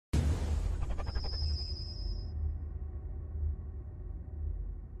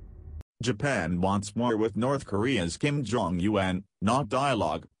Japan wants war with North Korea's Kim Jong Un, not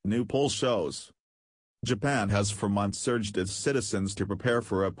dialogue, new poll shows. Japan has for months urged its citizens to prepare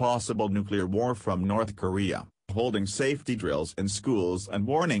for a possible nuclear war from North Korea, holding safety drills in schools and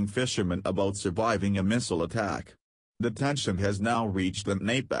warning fishermen about surviving a missile attack. The tension has now reached an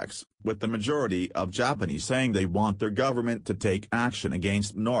apex, with the majority of Japanese saying they want their government to take action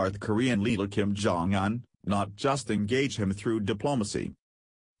against North Korean leader Kim Jong Un, not just engage him through diplomacy.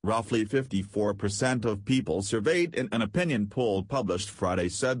 Roughly 54% of people surveyed in an opinion poll published Friday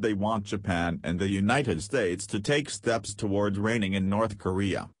said they want Japan and the United States to take steps toward reining in North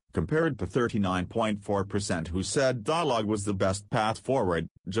Korea, compared to 39.4% who said dialogue was the best path forward,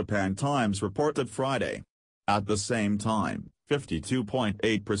 Japan Times reported Friday. At the same time,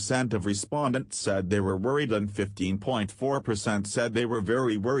 52.8% of respondents said they were worried and 15.4% said they were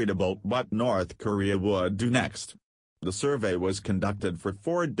very worried about what North Korea would do next. The survey was conducted for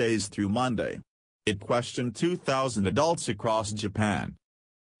 4 days through Monday. It questioned 2,000 adults across Japan.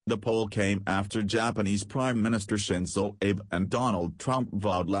 The poll came after Japanese Prime Minister Shinzo Abe and Donald Trump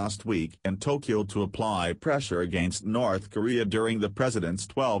vowed last week in Tokyo to apply pressure against North Korea during the president's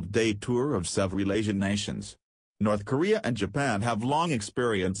 12-day tour of several Asian nations. North Korea and Japan have long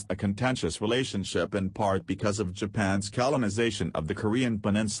experienced a contentious relationship in part because of Japan's colonization of the Korean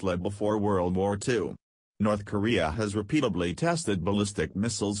peninsula before World War II. North Korea has repeatedly tested ballistic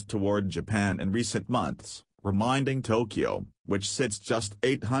missiles toward Japan in recent months, reminding Tokyo, which sits just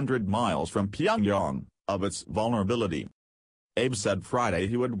 800 miles from Pyongyang, of its vulnerability. Abe said Friday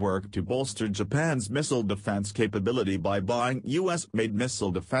he would work to bolster Japan's missile defense capability by buying U.S.-made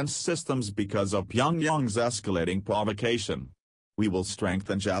missile defense systems because of Pyongyang's escalating provocation. We will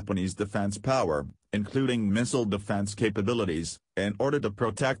strengthen Japanese defense power, including missile defense capabilities, in order to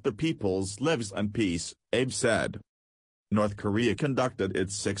protect the people's lives and peace, Abe said. North Korea conducted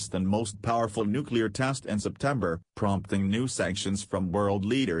its sixth and most powerful nuclear test in September, prompting new sanctions from world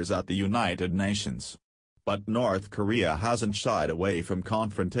leaders at the United Nations. But North Korea hasn't shied away from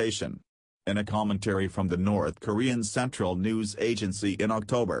confrontation. In a commentary from the North Korean Central News Agency in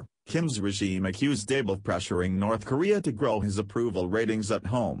October, Kim's regime accused Abe of pressuring North Korea to grow his approval ratings at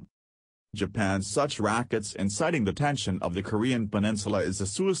home. Japan's such rackets inciting the tension of the Korean peninsula is a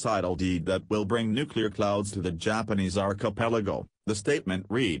suicidal deed that will bring nuclear clouds to the Japanese archipelago, the statement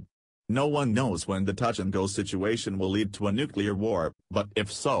read. No one knows when the touch-and-go situation will lead to a nuclear war, but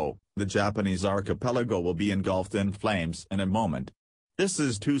if so, the Japanese archipelago will be engulfed in flames in a moment. This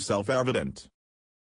is too self-evident.